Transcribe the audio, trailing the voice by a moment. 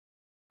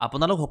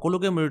আপোনালোক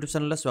সকলোকে মোৰ ইউটিউব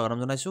চেনেললৈ স্বাগতম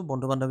জনাইছো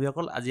বন্ধু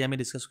বান্ধৱীসকল আজি আমি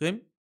ডিসকাস কৰিম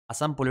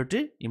আসাম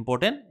পলিটিৰ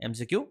ইম্পৰ্টেন্ট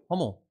MCQ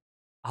সমূহ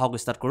আহক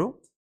স্টাৰ্ট কৰো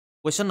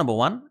Question number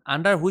 1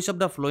 Under which of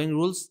the following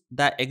rules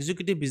the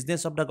executive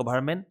business of the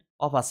government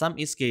of Assam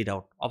is carried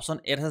out Option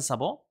A has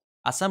sabo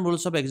Assam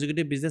Rules of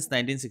Executive Business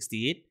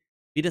 1968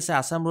 B has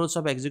Assam Rules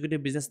of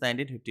Executive Business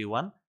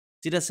 1951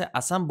 C has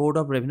Assam Board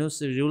of Revenue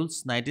Rules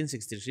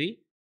 1963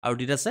 আৰু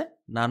D has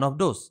none of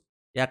those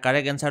year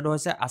correct answer টো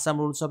হৈছে Assam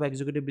Rules of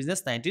Executive Business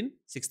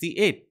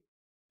 1968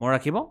 More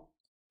rakibo.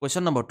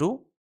 Question number 2.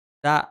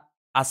 The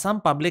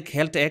Assam Public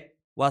Health Act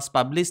was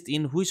published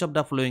in which of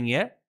the following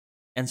year?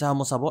 Answer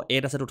homo sabo A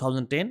ase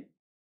 2010,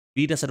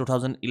 B ase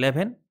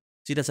 2011,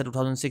 C ase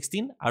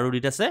 2016 আৰু D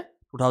ase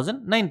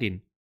 2019.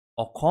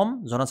 Assam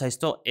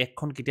জনস্বাস্থ্য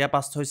একখন কেতিয়া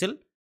পাছ হৈছিল?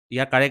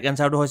 ইয়াৰ correct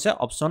আনসাৰটো হৈছে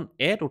option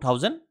A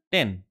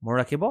 2010. মন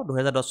ৰাখিব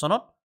 2010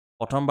 চনত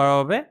প্ৰথমবাৰৰ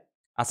বাবে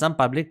আসাম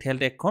পাব্লিক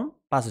হেল্থ একখন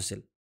পাছ হৈছিল।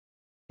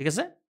 ঠিক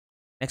আছে?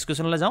 নেক্সট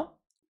কোৱেশ্চনলৈ যাওঁ।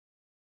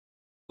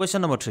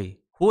 Question number 3.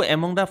 Who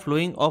among the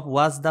following of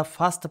was the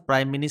first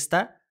prime minister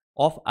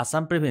of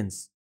Assam province?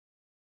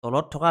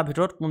 তলত থকা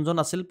ভিতৰত কোনজন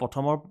আছিল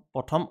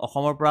প্ৰথম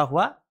অসমৰ পৰা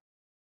হোৱা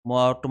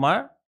তোমাৰ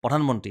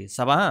প্ৰধানমন্ত্ৰী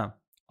চাবা হা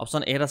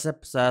অপচন এ আছে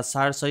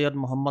স্যাৰ সৈয়দ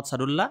মোহাম্মদ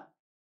সাদুল্লাহ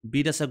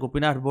বি আছে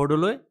গোপীনাথ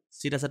বৰদলৈ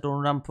সি আছে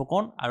তৰুণৰাম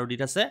ফুকন আৰু ডি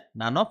আছে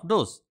none of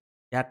those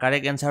year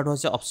correct আনসাৰটো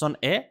হৈছে অপচন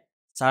এ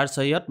স্যাৰ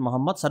সৈয়দ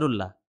মোহাম্মদ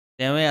সাদুল্লাহ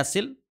তেওঁৱে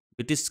আছিল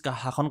ব্ৰিটিছ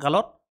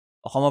শাসনকালত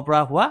অসমৰ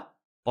পৰা হোৱা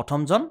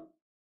প্ৰথমজন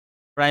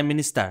প্ৰাইম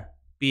মিনিষ্টাৰ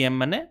PM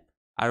মানে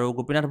আৰু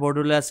গোপীনাথ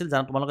বৰদলৈ আছিল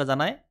জান তোমালোকে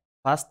জানাই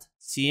ফাৰ্স্ট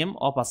CM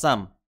অফ আসাম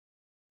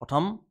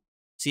প্ৰথম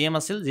CM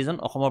আছিল যিজন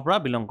অসমৰ পৰা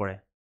বিলং কৰে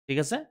ঠিক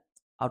আছে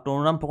আৰু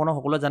তৰুণৰাম ফুকনক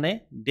সকলোৱে জানে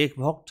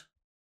দেশভক্ত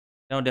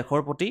তেওঁ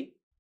দেশৰ প্ৰতি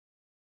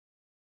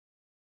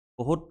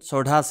বহুত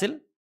শ্ৰদ্ধা আছিল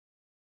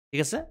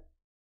ঠিক আছে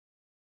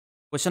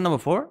Question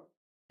number 4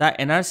 The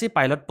NRC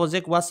pilot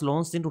project was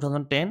launched in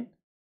 2010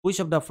 which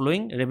of the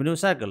following revenue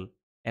cycle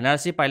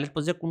NRC pilot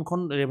project কোনখন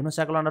revenue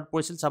cycle আন্ডাৰত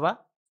পৰিছিল চাবা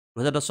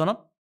 2010 চনত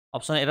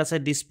অপচন এ আছে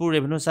দিছপুৰ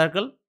ৰেভিনিউ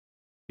সাৰ্কেল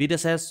বি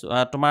আছে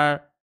তোমাৰ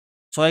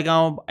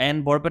Chaygaon and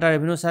Barpeta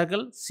revenue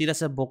circle সি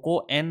আছে Boko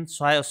and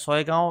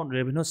Chaygaon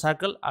revenue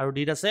circle আৰু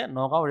ডি আছে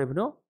নগাঁও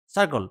ৰেভিনিউ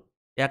সাৰ্কেল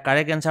ইয়াৰ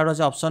কাৰেক্ট আনসাৰ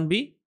হৈছে option B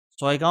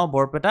Chaygaon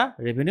Barpeta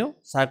revenue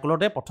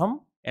সাৰ্কেলতে প্ৰথম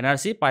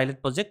NRC পাইলট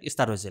প্ৰজেক্ট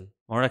ষ্টাৰ্ট হৈছিল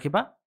মন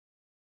ৰাখিবা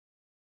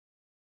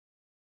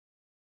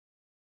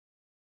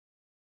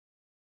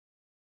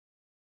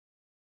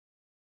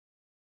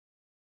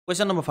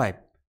Question number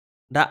 5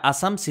 The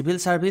Assam Civil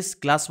Service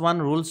Class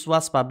 1 rules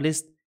was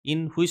published in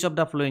which of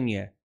the following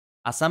year?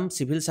 Assam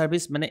Civil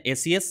Service মানে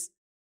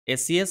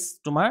ACS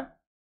তোমাৰ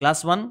Class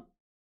 1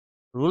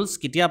 rules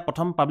কেতিয়া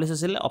প্ৰথম publish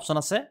হৈছিল অপচন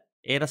আছে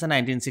A আছে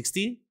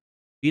 1960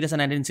 B আছে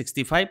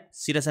 1965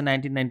 C আছে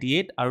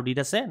 1998 আৰু D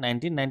আছে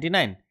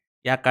 1999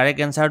 ইয়াৰ কাৰেক্ট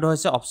আনসাৰটো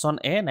হৈছে অপচন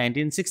A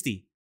 1960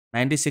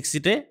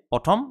 1960 তে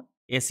প্ৰথম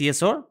ACS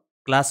ৰ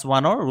Class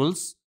 1 ৰ rules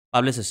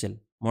পাবলিশ হৈছিল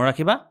মন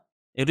ৰাখিবা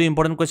এটো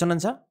ইম্পৰ্টেন্ট কোৱেশ্চন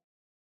আনসাৰ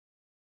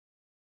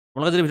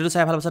তোমালোকে যদি ভিডিওটো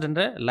চাই ভাল পাইছা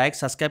তেন্তে লাইক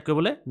সাবস্ক্ৰাইব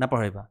কৰিবলৈ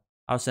নাপাহৰিবা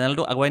আৰু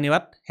চেনেলটো আগুৱাই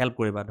নিয়াত হেল্প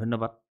কৰিবা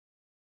ধন্যবাদ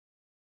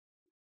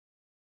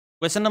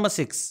Question number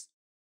 6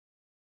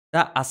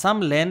 The Assam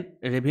Land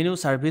Revenue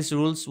Service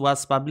rules was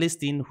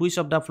published in which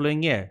of the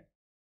following year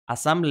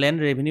Assam Land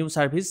Revenue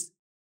Service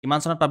কিমান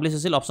চনত পাবলিশ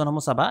হৈছিল অপচন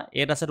সমূহ চাবা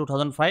এ আছে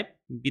 2005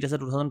 বি আছে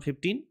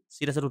 2015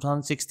 সি আছে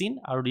 2016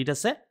 আৰু ডি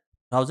আছে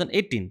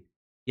 2018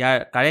 ইয়াৰ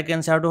কাৰেক্ট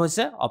আনসাৰটো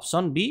হৈছে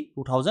অপচন বি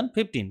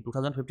 2015 ত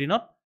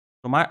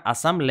তোমাৰ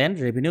Assam Land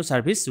Revenue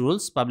Service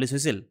rules publish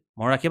হৈছিল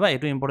মন ৰাখিবা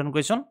এটো important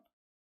question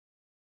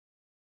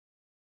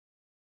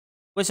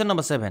Question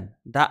number 7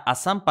 The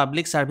Assam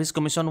Public Service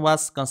Commission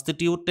was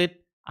constituted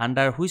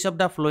under which of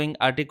the following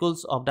articles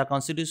of the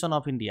Constitution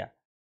of India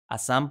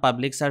Assam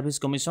Public Service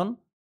Commission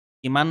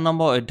কিমান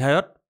number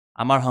অধ্যায়ত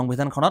আমাৰ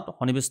সংবিধানখনত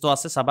সন্নিৱিষ্ট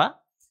আছে চাবা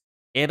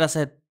এ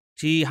আছে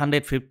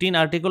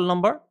 315 আৰ্টিকল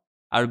নম্বৰ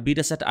আৰু বি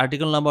আছে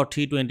আৰ্টিকল নম্বৰ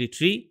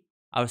 323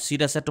 আৰু সি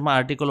আছে তোমাৰ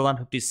আৰ্টিকল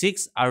 156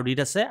 আৰু ডি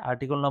আছে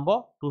আৰ্টিকল নম্বৰ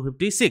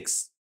 256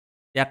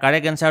 ইয়াৰ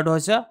কাৰেক্ট আনসাৰটো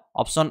হৈছে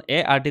অপচন এ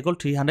আৰ্টিকল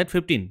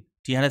 315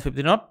 ত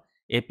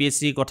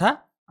APSC কথা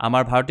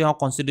আমাৰ ভাৰতীয়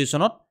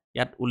কনস্টিটিউচনত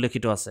ইয়াত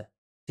উল্লেখিত আছে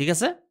ঠিক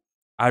আছে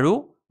আৰু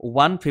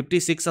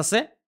 156 আছে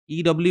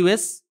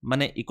EWS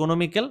মানে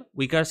ইকোনমিক্যাল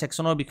উইকাৰ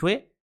সেকশনৰ বিষয়ে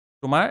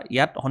তোমাৰ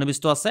ইয়াত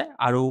সন্নিৱিষ্ট আছে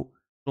আৰু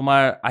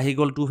তোমাৰ আহি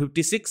গল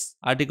 256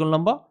 আৰ্টিকল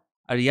নম্বৰ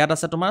আৰু ইয়াত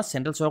আছে তোমাৰ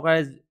সেন্ট্ৰেল চৰকাৰে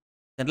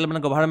সেন্ট্ৰেল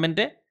মানে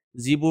গভৰ্ণমেন্টে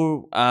যিবোৰ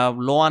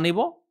ল আনিব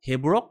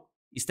হেবুৰক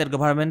ষ্টেট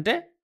গভৰ্ণমেন্টে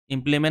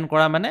ইমপ্লিমেন্ট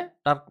কৰা মানে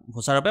তাৰ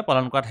ঘোষাৰূপে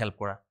পালন কৰাত হেল্প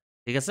কৰা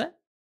ঠিক আছে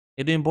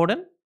এটো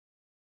important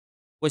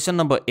Question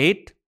number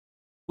 8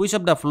 Which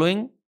of the following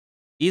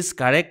is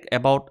correct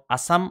about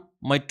Assam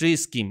Maitri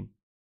scheme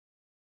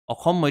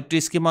Assam Maitree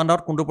scheme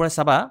আন্ডাৰত কোনটো পৰে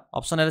চাবা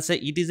অপচন এ আছে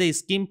it is a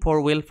scheme for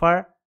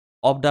welfare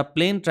of the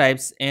plain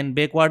tribes and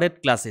backwarded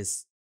classes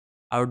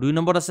আৰু দুই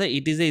নম্বৰ আছে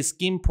it is a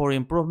scheme for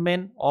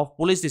improvement of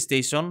police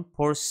station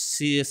for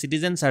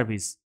citizen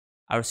service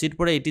আৰু seat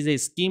পৰে it is a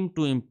scheme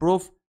to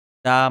improve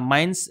the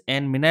mines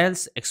and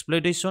minerals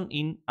exploitation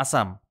in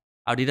Assam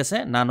আৰু dit আছে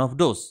none of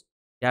those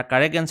year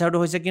correct আনসাৰটো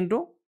হৈছে কিন্তু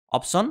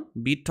option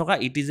B থকা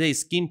it is a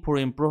scheme for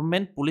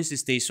improvement police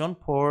station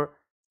for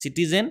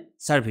citizen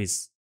service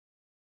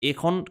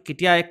এইখন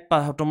কেতিয়া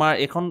তোমাৰ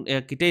এইখন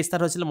কেতিয়া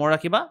ষ্টাৰ্ট হৈছিল মনত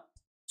ৰাখিবা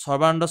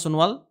সৰ্বানন্দ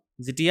সোণোৱাল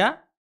যেতিয়া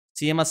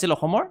CM আছিল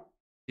অসমৰ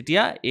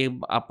তেতিয়া এই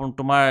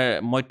তোমাৰ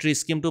মৈত্ৰী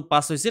স্কিমটো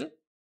পাছ হৈছিল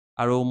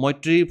আৰু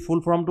মৈত্ৰী ফুল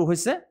ফৰ্মটো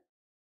হৈছে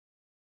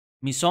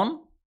mission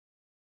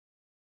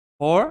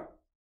for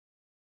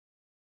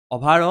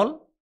overall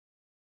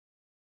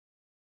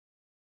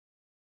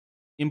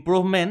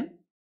improvement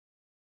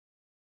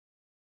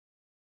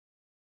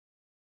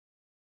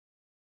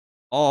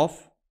of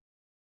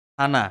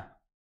Thana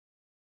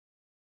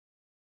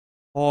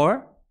for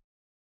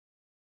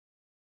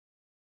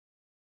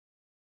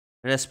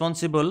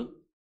responsible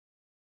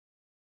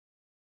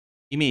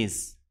image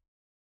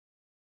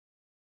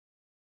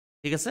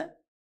ঠিক আছে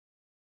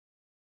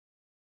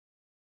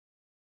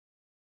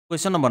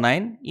question number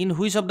 9 in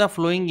which of the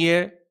following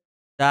year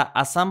the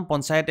Assam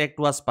Panchayat Act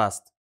was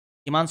passed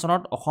কিমান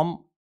চনত অসম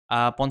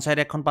পঞ্চায়ত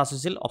এক্টখন পাছ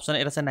হৈছিল অপশ্যন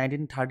এ আছে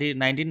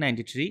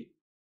 1993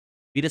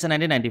 বি আছে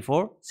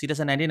 1994 চি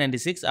আছে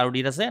 1996 আৰু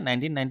ডি আছে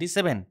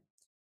 1997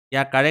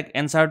 ইয়াৰ কাৰেক্ট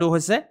এনসাৰটো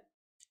হৈছে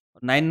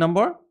 9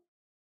 নম্বৰ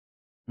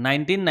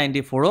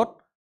 1994ত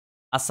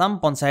আসাম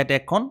পঞ্চায়ত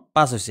এক্টখন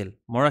পাছ হৈছিল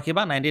মনত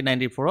ৰাখিবা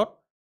 1994ত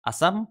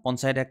আসাম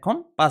পঞ্চায়ত এক্টখন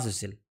পাছ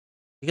হৈছিল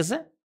ঠিক আছে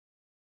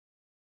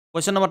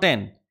question number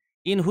 10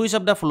 in which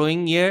of the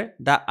following year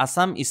the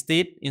Assam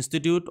State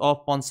Institute of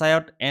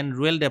Panchayat and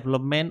Rural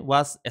Development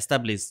was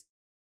established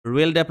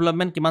rural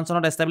development কিমান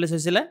চনত establish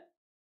হৈছিলে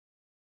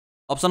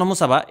অপশ্যন সমূহ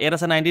চাবা এ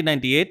আছে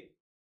 1998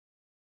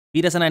 বি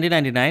আছে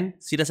 1999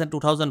 চি আছে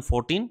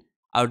 2014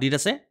 আৰু ডি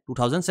আছে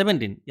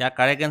 2017 ইয়াৰ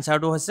কাৰেক্ট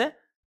এনসাৰটো হৈছে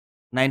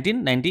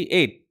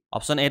 1998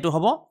 অপশ্যন এ টো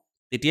হ'ব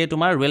তেতিয়াই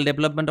তোমাৰ ৰুৰেল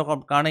ডেভেলপমেণ্টৰ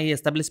কাৰণে ই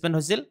এষ্টাব্লিছমেণ্ট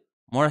হৈছিল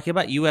মনত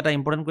ৰাখিবা ইউ এটা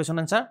important question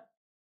answer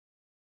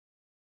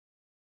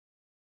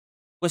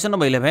question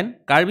number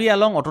 11 Karbi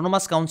Along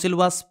Autonomous Council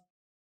was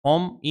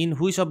formed in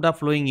which of the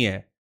following year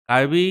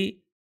Karbi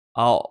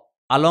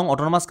Along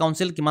Autonomous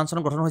Council কিমান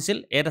চনত গঠন হৈছিল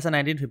এ আছে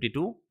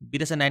 1952 বি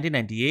আছে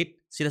 1998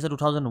 চি আছে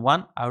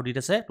 2001 আৰু ডি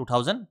আছে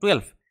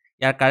 2012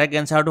 ইয়াৰ কাৰেক্ট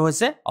এনসাৰটো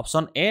হৈছে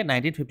অপশ্যন এ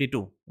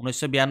 1952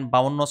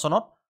 1952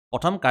 চনত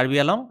প্ৰথম Karbi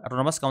Along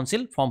autonomous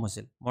council form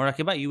হৈছিল মনত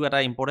ৰাখিবা ইউ এটা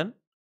ইম্পৰ্টেণ্ট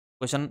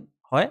কুৱেশ্যন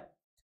হয়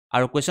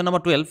আৰু question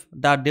number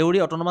 12 the Deori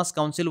autonomous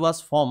council was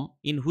form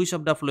in which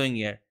of the following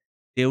year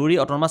Deori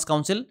autonomous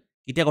council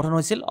কেতিয়া গঠন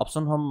হৈছিল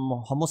অপশ্যন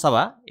সমূহ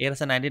চাবা এ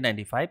আছে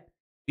 1995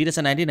 বি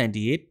আছে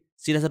 1998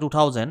 চি আছে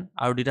 2000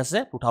 আৰু ডি আছে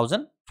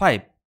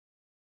 2005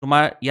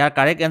 তোমাৰ ইয়াৰ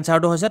কাৰেক্ট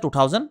এনসাৰটো হৈছে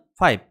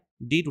 2005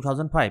 ডি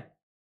 2005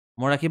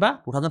 মনত ৰাখিবা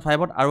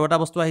 2005ত আৰু এটা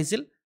বস্তু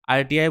আহিছিল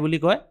RTI বুলি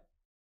কয়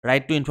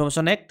ৰাইট টু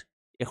ইনফৰমেশ্যন এক্ট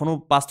এখনো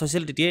পাছ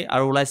হৈছিল তেতিয়াই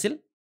আৰু ওলাইছিল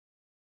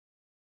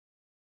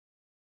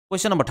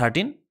question number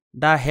 13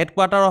 the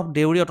headquarter of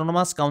Deuri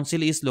Autonomous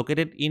Council is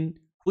located in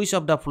which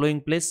of the following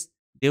place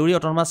Deuri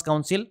Autonomous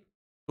Council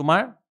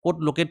তোমাৰ কোড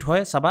লোকেট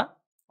হয় চাবা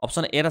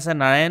অপশ্যন এ আছে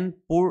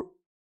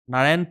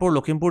নাৰায়ণপুৰ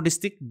লখিমপুৰ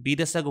ডিস্ট্ৰিক্ট বি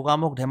আছে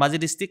গোগামুখ ধেমাজি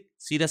ডিস্ট্ৰিক্ট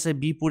চি আছে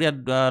বিপুৰীয়া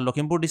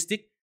লখিমপুৰ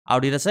ডিস্ট্ৰিক্ট আৰু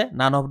ডি আছে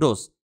none of those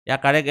year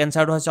correct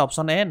এনসাৰটো হৈছে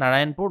option A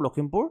Narayanpur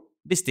Lakhimpur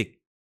district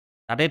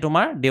তাতে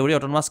তোমাৰ দেউৰী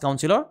অটোনমাস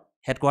কাউন্সিলৰ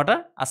হেডকোৱাৰ্টাৰ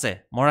আছে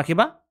মনত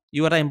ৰাখিবা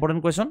ইউ এটা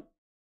ইম্পৰ্টেণ্ট কুৱেশ্যন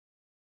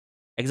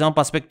এক্সাম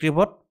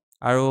পাৰ্সপেক্টিভত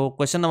আৰু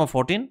question number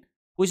 14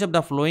 which of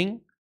the following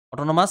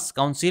autonomous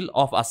council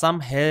of Assam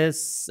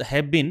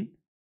have been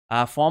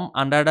formed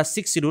under the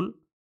 6th schedule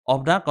of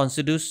the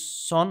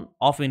Constitution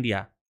of India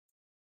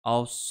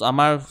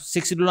আমাৰ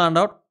 6th schedule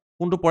আন্ডাৰত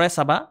কোনটো পৰে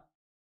চাবা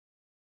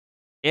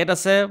এত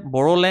আছে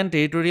বড়োলেণ্ড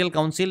টেৰিটৰিয়েল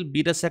কাউন্সিল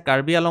বিত আছে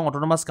কাৰ্বি আলং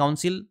অটোনমাস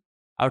কাউন্সিল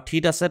আৰু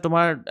থিত আছে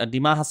তোমাৰ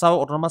ডিমা হাছাও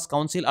অটোনমাস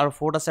কাউন্সিল আৰু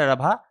ফোৰ্থ আছে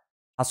ৰাভা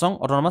হাছং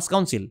অটোনমাস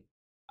কাউন্সিল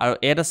আৰু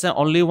এত আছে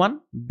অনলি ওয়ান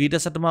বিত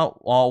আছে তোমাৰ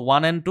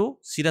 1 and 2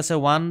 সিত আছে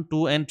 1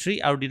 2 and 3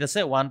 আৰু ডিত আছে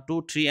 1 2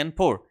 3 and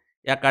 4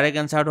 ইয়াৰ কাৰেক্ট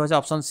এনসাৰটো হৈছে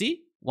অপশ্যন সি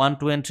 1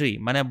 2 and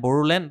 3 মানে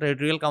বড়োলেণ্ড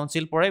টেৰিটৰিয়েল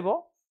কাউন্সিল পৰিব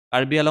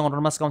কাৰ্বি আলং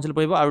অটোনমাস কাউন্সিল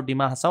পৰিব আৰু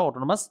ডিমা হাছাও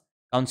অটোনমাস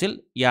কাউন্সিল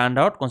ইয়াৰ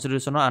আন্ডাৰত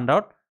কনস্টিটিউশনৰ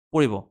আন্ডাৰত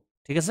পৰিব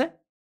ঠিক আছে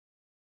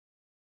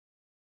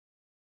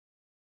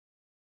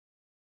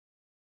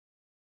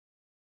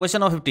question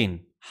number 15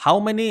 how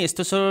many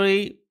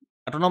statutory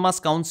autonomous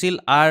council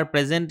are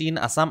present in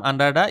Assam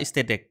under the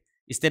state act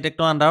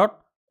আন্ডাৰত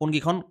কোন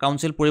কিখন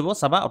কাউন্সিল পৰিব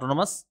চাবা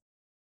অটোনমাস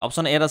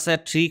অপশ্যন এ আছে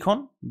 3 খন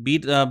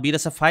বি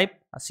আছে 5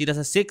 চি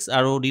আছে 6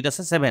 আৰু ডি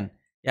আছে 7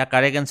 ইয়াৰ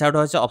কাৰেক্ট এনসাৰটো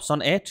হৈছে অপশ্যন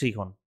এ 3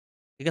 খন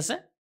ঠিক আছে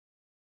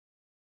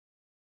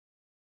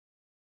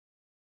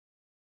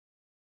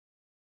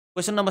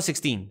question number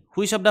 16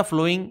 which of the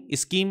following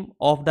scheme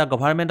of the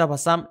government of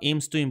Assam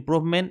aims to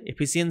improvement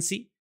efficiency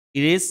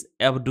ease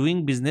of doing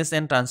business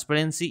and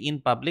transparency in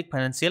public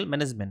financial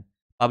management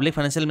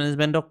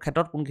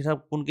ক্ষেত্ৰত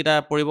কোনকিটা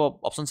পৰিব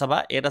option চাবা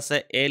এত আছে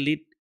এ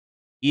লিড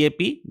EAP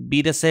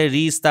বিত আছে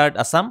ৰিষ্টাৰ্ট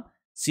আসাম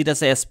সিত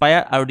আছে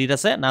এস্পায়াৰ আৰু ডিত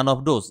আছে none of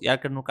those year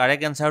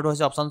correct এনসাৰটো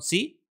হৈছে অপশ্যন সি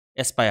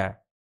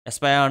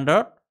এস্পায়াৰ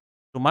আন্ডাৰত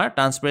তোমাৰ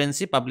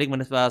ট্ৰান্সপাৰেন্সি পাব্লিক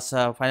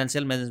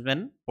ফাইনেন্সিয়েল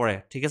মেনেজমেন্ট পৰে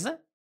ঠিক আছে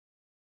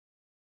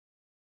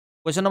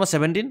question number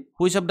 17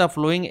 which of the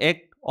following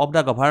act of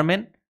the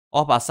government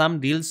of Assam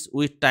deals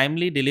with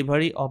timely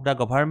delivery of the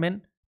government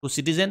to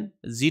citizen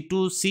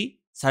G2C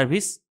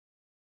service.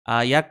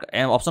 ইয়াক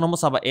অপশ্যনসমূহ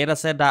চাবা এত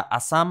আছে the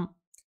Assam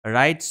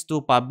rights two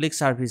public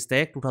service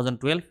act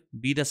 2012,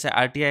 বিত আছে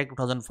RTI Act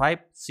 2005,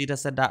 চিত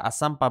আছে the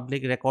Assam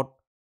public record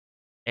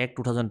Act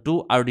 2002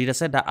 আৰু ডিত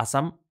আছে the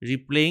Assam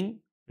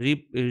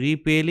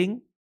ৰিপেলিং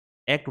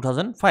Act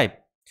 2005.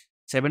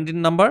 17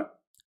 number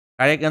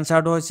correct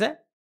এনচাৰটো হৈছে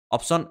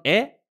অপশ্যন এ।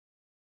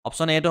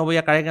 অপশ্যন এটো হ'ব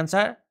ইয়াৰ correct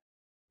answer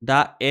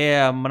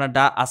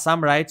the Assam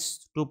rights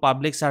two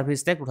public service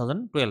act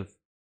 2012.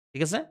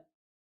 ঠিক আছে।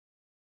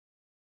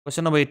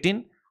 Question number 18,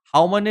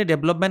 how many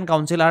development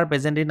council R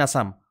present in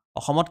Assam?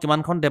 অসমত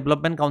কিমানখন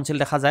ডেভেলপমেণ্ট কাউন্সিল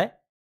দেখা যায়?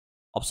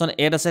 অপশ্যন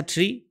এত আছে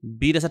 3,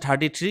 বিত আছে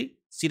 33,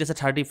 চিত আছে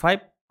 35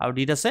 আৰু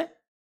ডিত আছে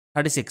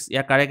 36.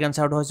 ইয়াৰ কাৰেক্ট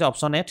এনচাৰটো হৈছে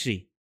option A 3.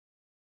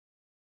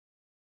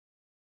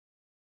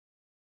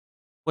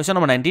 Question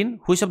number 19.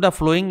 Which of the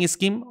following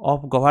scheme of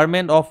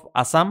government of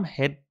Assam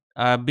had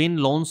been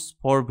launched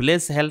for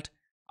village health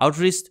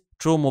outreach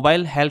through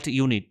mobile health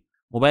unit?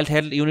 Mobile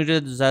health unit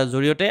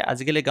জৰিয়তে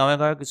আজিকালি গাঁৱে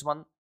গাঁৱে কিছুমান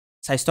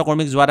স্বাস্থ্য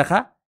কৰ্মীক যোৱা দেখা,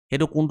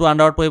 সেইটো কোনটো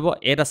আণ্ডাৰত পৰিব?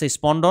 এত আছে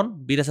স্পন্দন,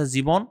 বিত আছে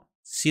জীৱন,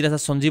 চিত আছে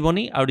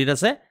সঞ্জীৱনী আৰু ডিত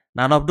আছে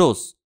none of those.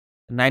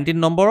 19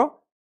 number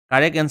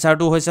correct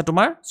এনচাৰটো হৈছে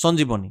তোমাৰ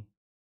সঞ্জীৱনী।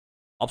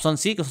 অপশ্যন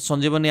চি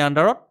সঞ্জীৱনী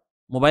আণ্ডাৰত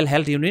মোবাইল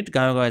হেল্থ ইউনিট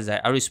গাঁৱে গাঁৱে যায়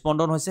আৰু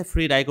স্পন্দন হৈছে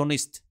ফ্ৰী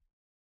ডায়েগনষ্ট।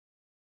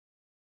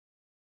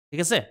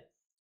 ঠিক আছে।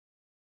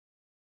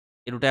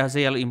 এই দুটাই হৈছে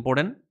ইয়াৰ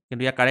ইম্পৰ্টেণ্ট,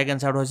 কিন্তু ইয়াৰ কাৰেক্ট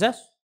এনচাৰটো হৈছে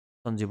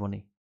সঞ্জীৱনী।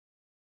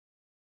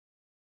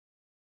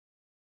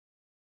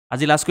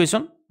 আজি লাষ্ট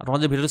কুৱেশ্যন।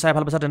 আপোনালোকে যদি ভিডিঅ'টো চাই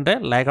ভাল পাইছা তেন্তে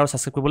লাইক আৰু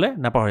ছাবস্ক্ৰাইব কৰিবলৈ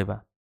নাপাহৰিবা।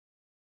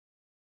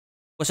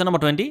 Question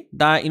number 20.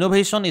 The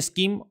innovation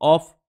scheme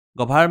of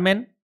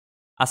government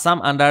Assam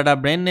under the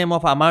brand name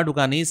of আমাৰ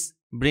দোকান is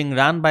bring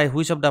run by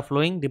which of the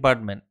flowing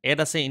department? এত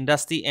আছে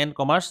ইণ্ডাষ্ট্ৰি এণ্ড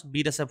কমাৰ্চ,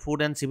 বিত আছে ফুড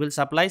এণ্ড চিভিল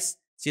ছাপ্লাইজ,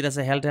 চিত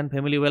আছে হেল্থ এণ্ড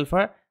ফেমিলি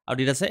ৱেলফেয়াৰ আৰু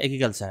ডিত আছে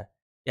এগ্ৰিকালচাৰ।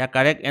 ইয়াৰ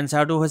কাৰেক্ট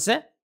এনচাৰটো হৈছে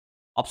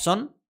অপশ্যন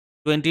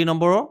 20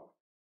 নম্বৰৰ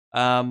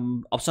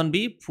option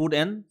B food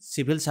and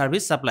civil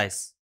service supplies.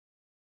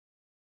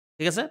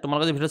 ঠিক আছে।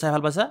 তোমালোকে যদি ভিডিঅ' চাই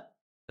ভাল পাইছা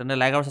তেন্তে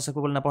লাইক আৰু ছাবস্ক্ৰাইব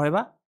কৰিবলৈ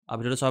নাপাহৰিবা আৰু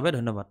ভিডিঅ'টো চোৱাৰ বাবে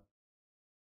ধন্যবাদ।